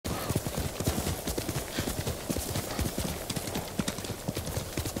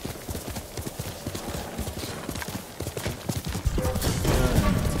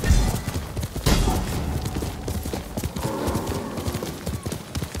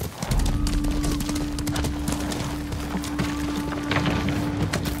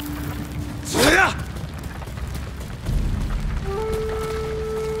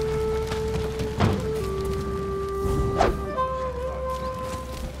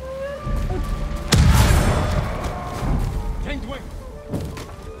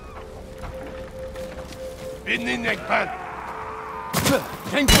Inny pan!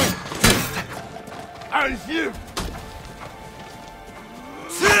 Dziękuję! Ale sił!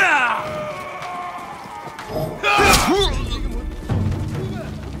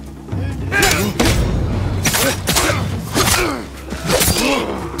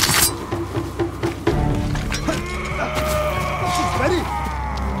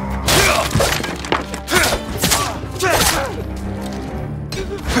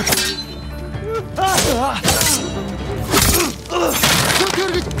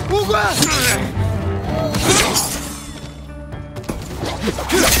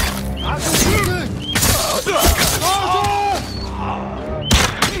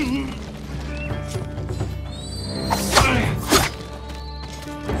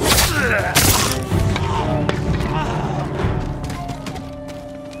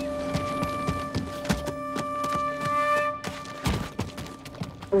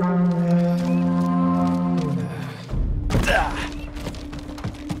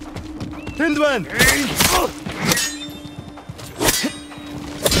 Hindman!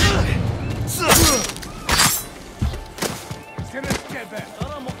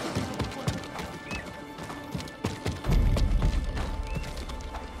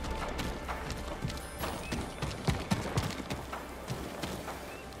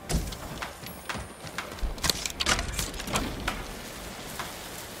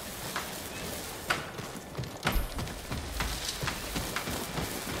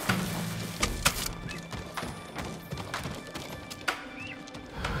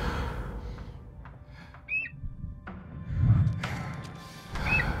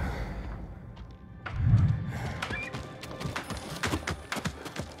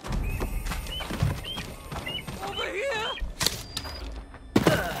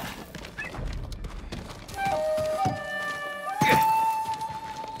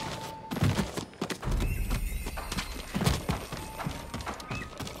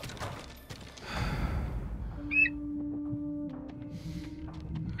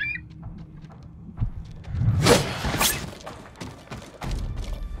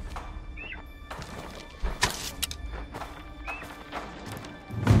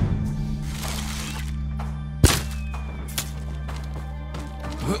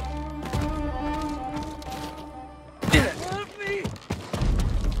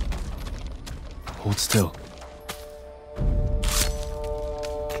 Hold still.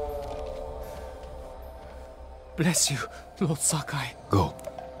 Bless you, Lord Sakai. Go,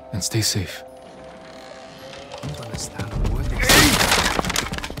 and stay safe. I don't understand a word.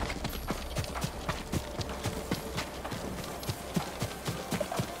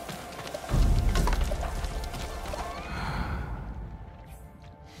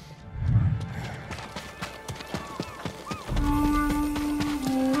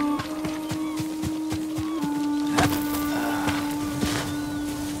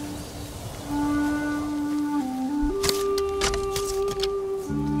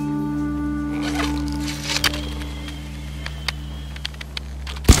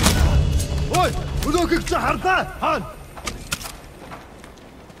 Han!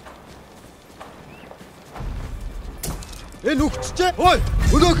 Нүгчтэй. Ой,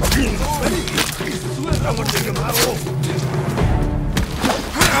 өнөг. Ямар нэг юм харуу.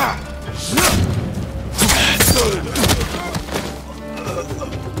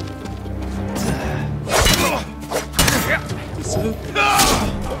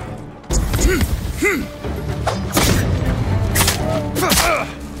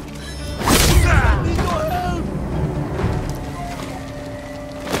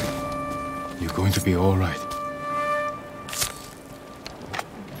 You're going to be all right.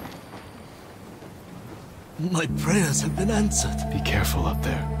 My prayers have been answered. Be careful up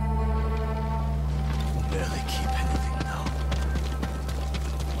there. Barely keep anything now.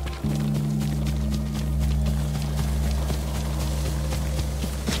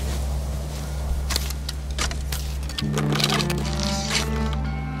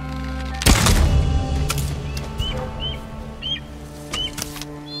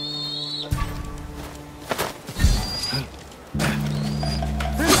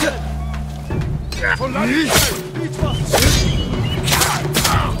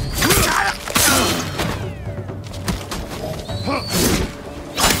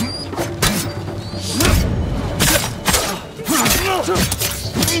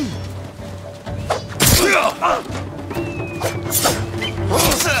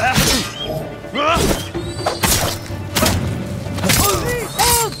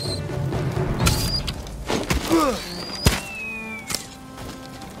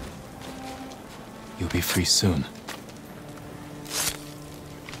 You'll be free soon.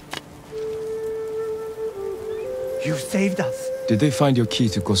 saved us. Did they find your key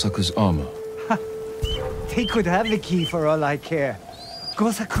to Gosaku's armor? They could have the key for all I care.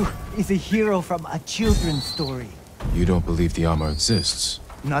 Gosaku is a hero from a children's story. You don't believe the armor exists?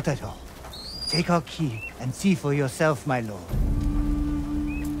 Not at all. Take our key and see for yourself, my lord.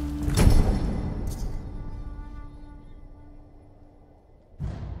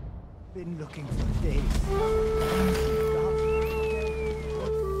 Been looking for days.